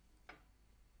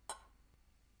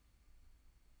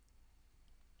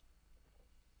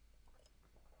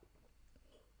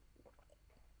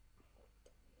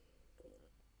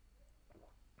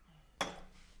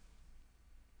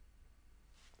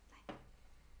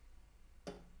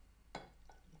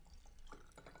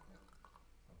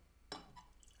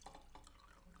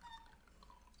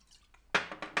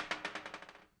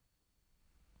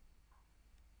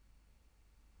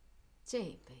这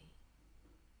杯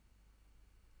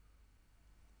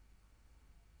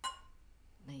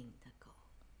为你的狗。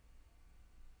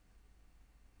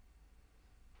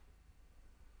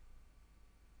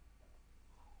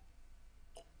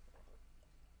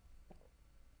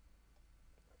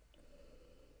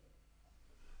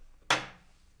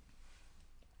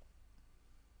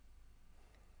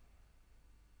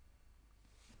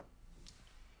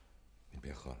你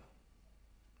别喝了，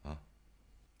啊？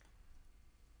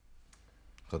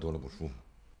喝多了不舒服。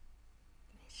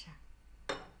没事儿，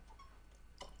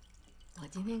我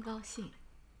今天高兴。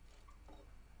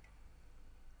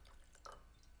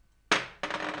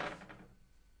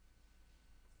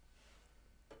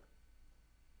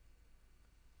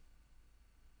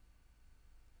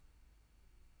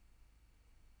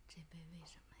这杯为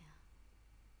什么呀？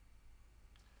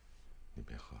你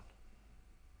别喝了，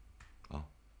啊？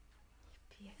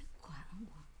别管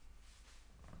我。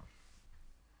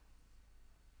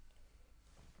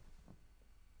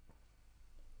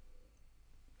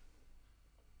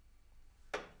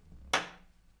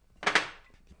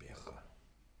你别喝了，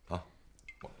啊？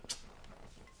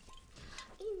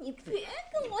你别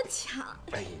跟我抢！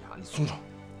哎呀，你松手！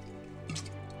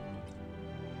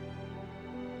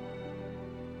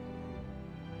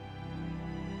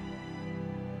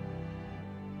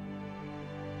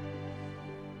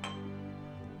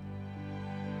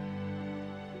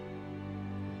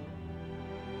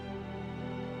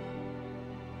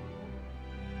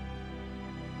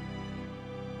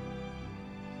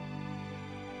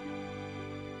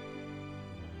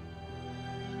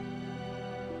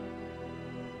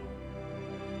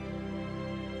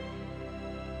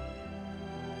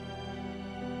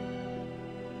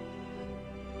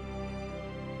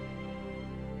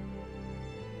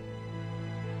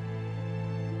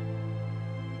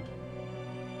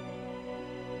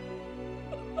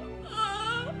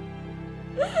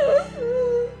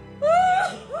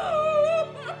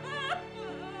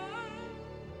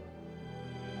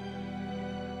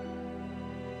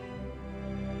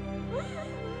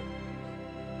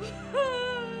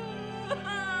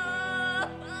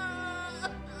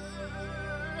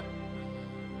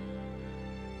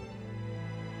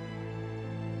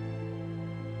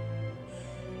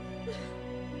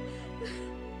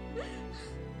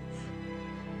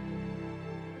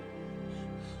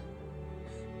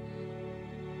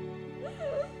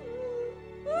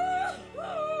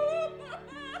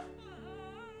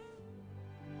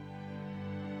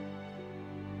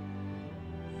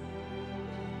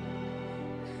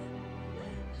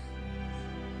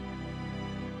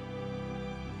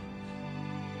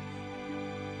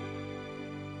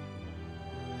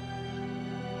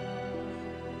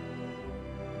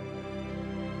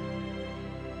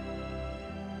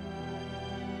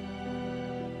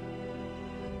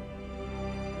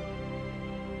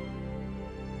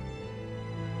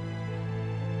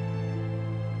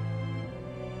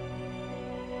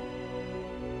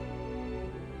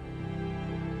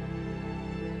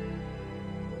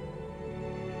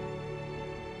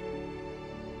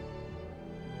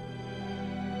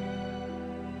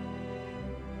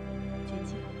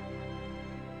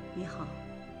你好，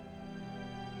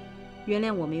原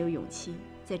谅我没有勇气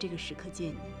在这个时刻见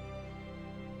你。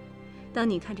当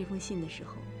你看这封信的时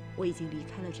候，我已经离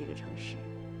开了这个城市。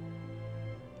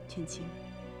全清，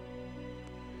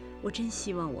我真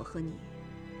希望我和你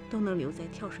都能留在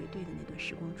跳水队的那段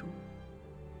时光中。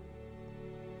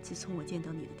自从我见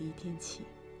到你的第一天起，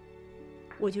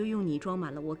我就用你装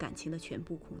满了我感情的全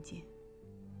部空间，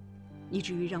以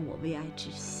至于让我为爱窒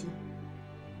息。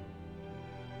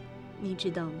你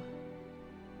知道吗？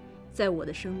在我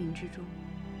的生命之中，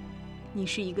你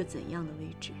是一个怎样的位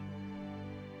置？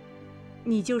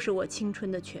你就是我青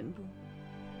春的全部，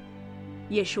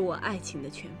也是我爱情的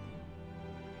全部。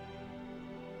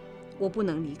我不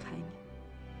能离开你，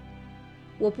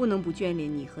我不能不眷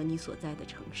恋你和你所在的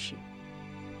城市。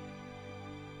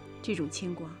这种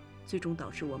牵挂最终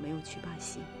导致我没有去巴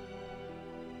西，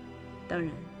当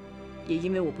然，也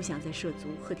因为我不想再涉足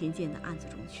贺田健的案子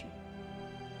中去。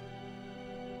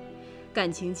感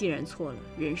情既然错了，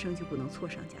人生就不能错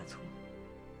上加错。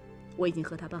我已经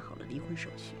和他办好了离婚手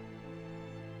续，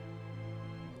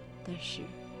但是，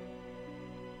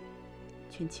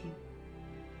全清，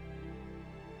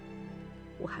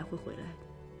我还会回来的，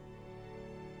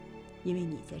因为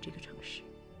你在这个城市。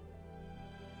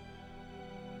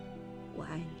我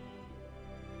爱你，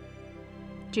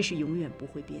这是永远不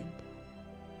会变的。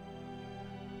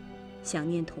想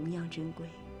念同样珍贵，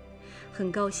很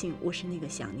高兴我是那个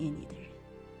想念你的人，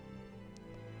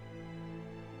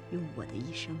用我的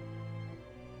一生。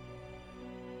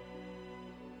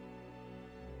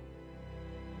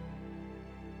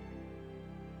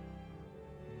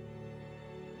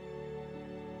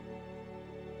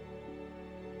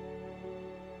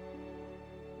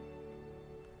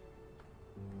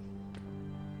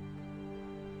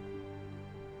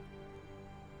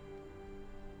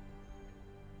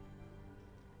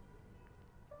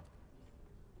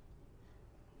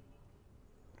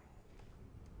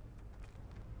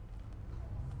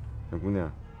小姑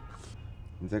娘，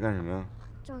你在干什么呀？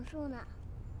种树呢。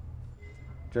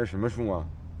这是什么树啊？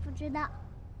不知道。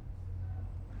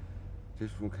这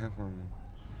树开花吗？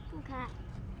不开。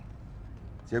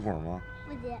结果吗？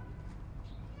不结。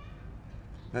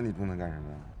那你种它干什么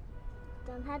呀？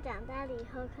等它长大了以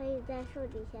后，可以在树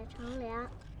底下乘凉。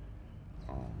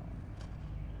哦，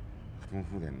种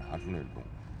树得拿出来种，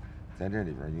在这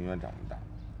里边永远长不大，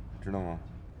知道吗？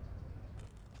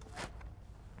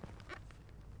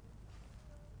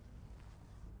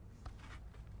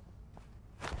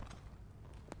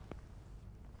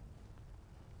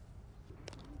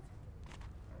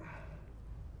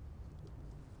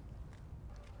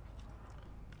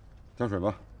浇水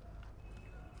吧。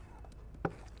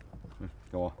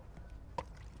给我。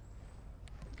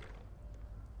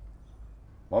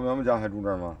王苗苗家还住这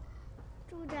儿吗？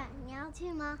住这儿，你要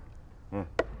去吗？嗯。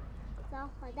走，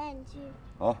我带你去。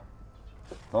好，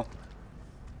走。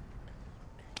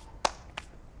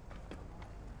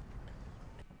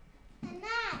奶奶，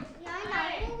有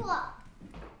人找姑姑。啊？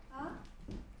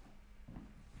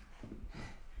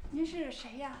您是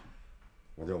谁呀？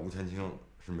我叫吴千青，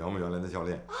是苗苗原来的教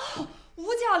练。哦，吴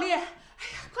教练，哎呀，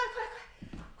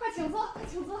快请坐，快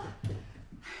请坐。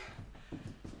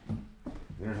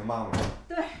您是他妈妈？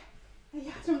对，哎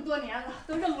呀，这么多年了，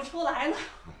都认不出来了。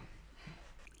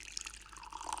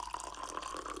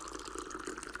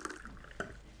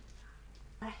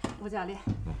来，吴教练，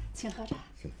请喝茶。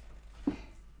是。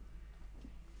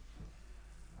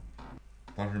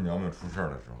当时苗苗出事儿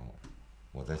的时候，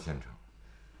我在现场，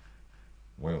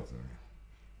我有责任。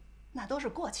那都是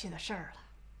过去的事儿了。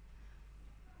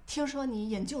听说你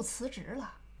引咎辞职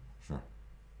了？是。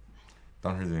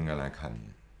当时就应该来看您，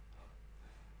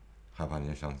害怕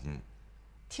您伤心。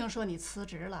听说你辞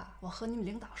职了，我和你们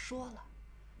领导说了，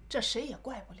这谁也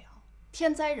怪不了，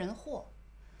天灾人祸，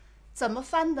怎么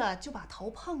翻的就把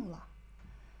头碰了。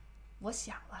我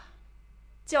想了，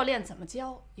教练怎么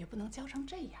教也不能教成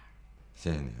这样。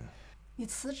谢谢您。你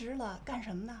辞职了干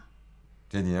什么呢？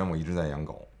这几年我一直在养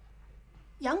狗。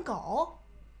养狗？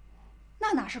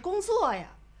那哪是工作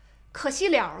呀，可惜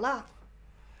了了。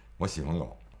我喜欢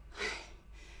狗。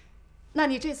那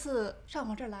你这次上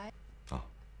我这儿来啊，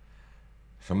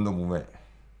什么都不为，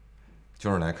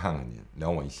就是来看看您，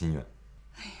了我一心愿。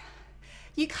哎呀，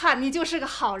一看你就是个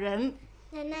好人。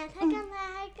奶奶，他刚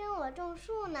才还跟我种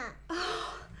树呢。啊、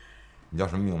你叫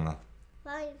什么名字？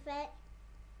王宇飞。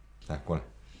来，过来，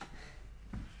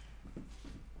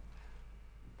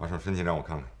把手伸起让我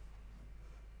看看。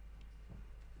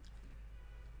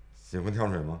喜欢跳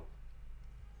水吗？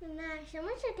奶奶，什么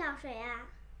是跳水呀？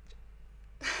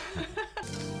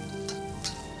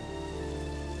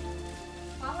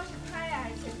黄瓜是拍呀还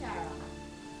是切片啊？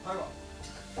拍吧。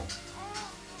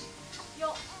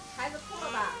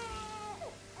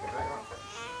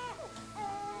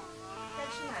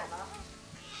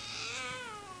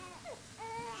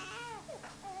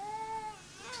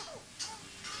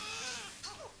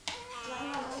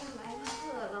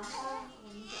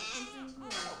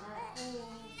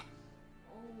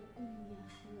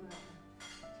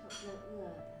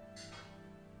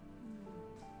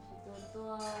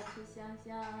吃香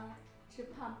香，吃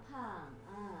胖胖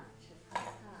啊，吃胖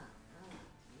胖啊。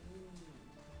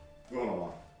饿了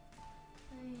吗？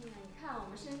哎呀，你看我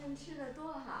们深深吃的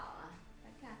多好啊！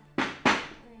来看，哎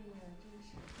呀，真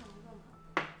是看不更好。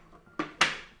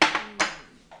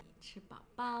吃饱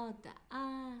饱的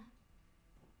啊，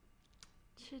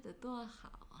吃的多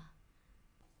好啊！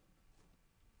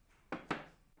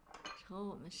瞅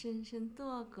我们深深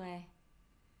多乖。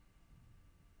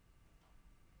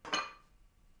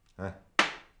哎，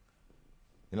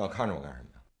你老看着我干什么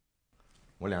呀？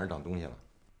我脸上长东西了？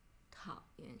讨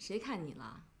厌，谁看你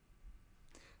了？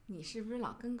你是不是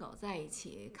老跟狗在一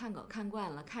起，看狗看惯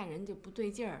了，看人就不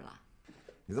对劲儿了？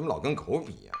你怎么老跟狗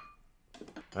比呀？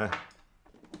哎，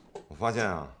我发现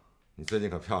啊，你最近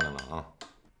可漂亮了啊！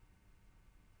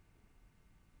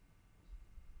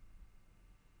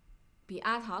比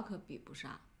阿桃可比不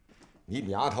上。你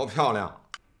比阿桃漂亮。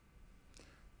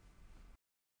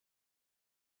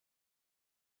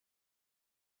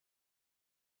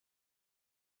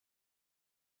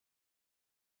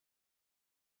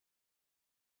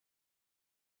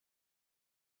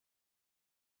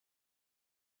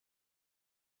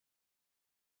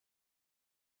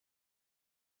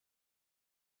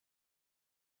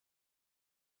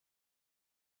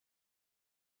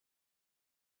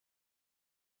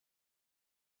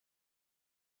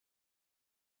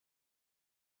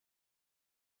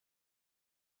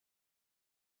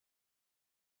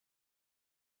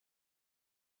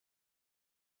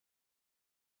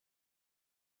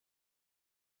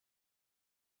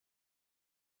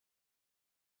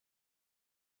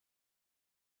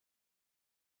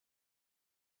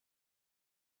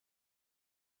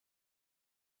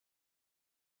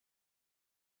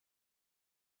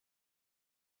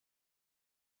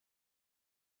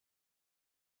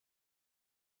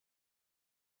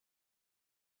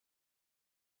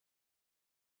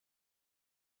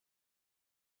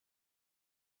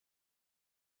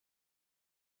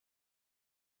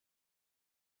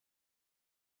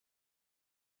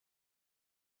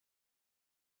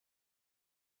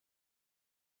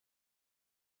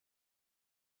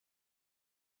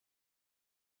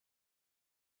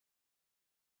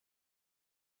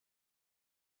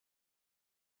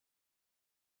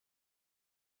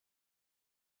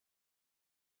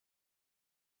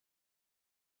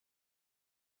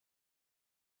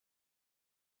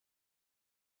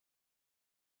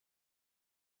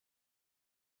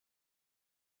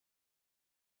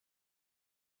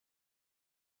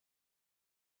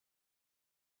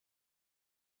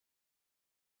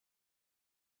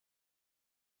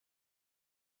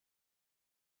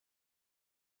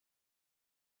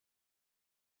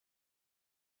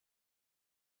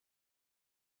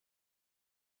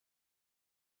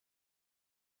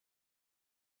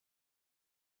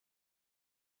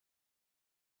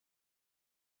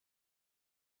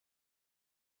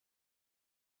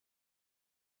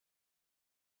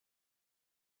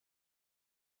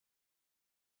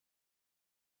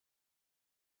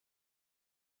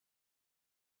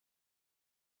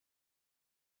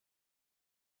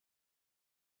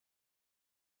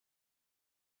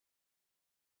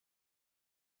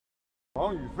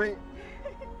王宇飞，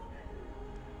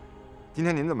今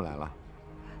天您怎么来了？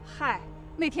嗨，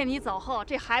那天你走后，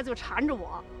这孩子就缠着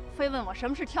我，非问我什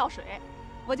么是跳水，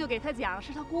我就给他讲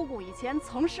是他姑姑以前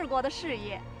从事过的事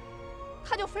业，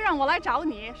他就非让我来找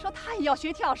你，说他也要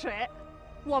学跳水，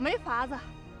我没法子，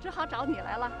只好找你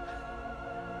来了。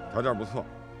条件不错，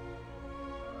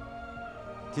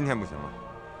今天不行了，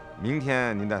明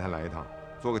天您带他来一趟，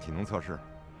做个体能测试，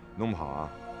弄不好啊，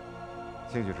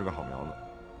兴许是个好苗子。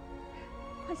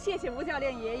谢谢吴教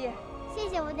练爷爷，谢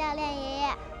谢吴教练爷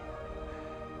爷。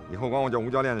以后管我叫吴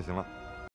教练就行了。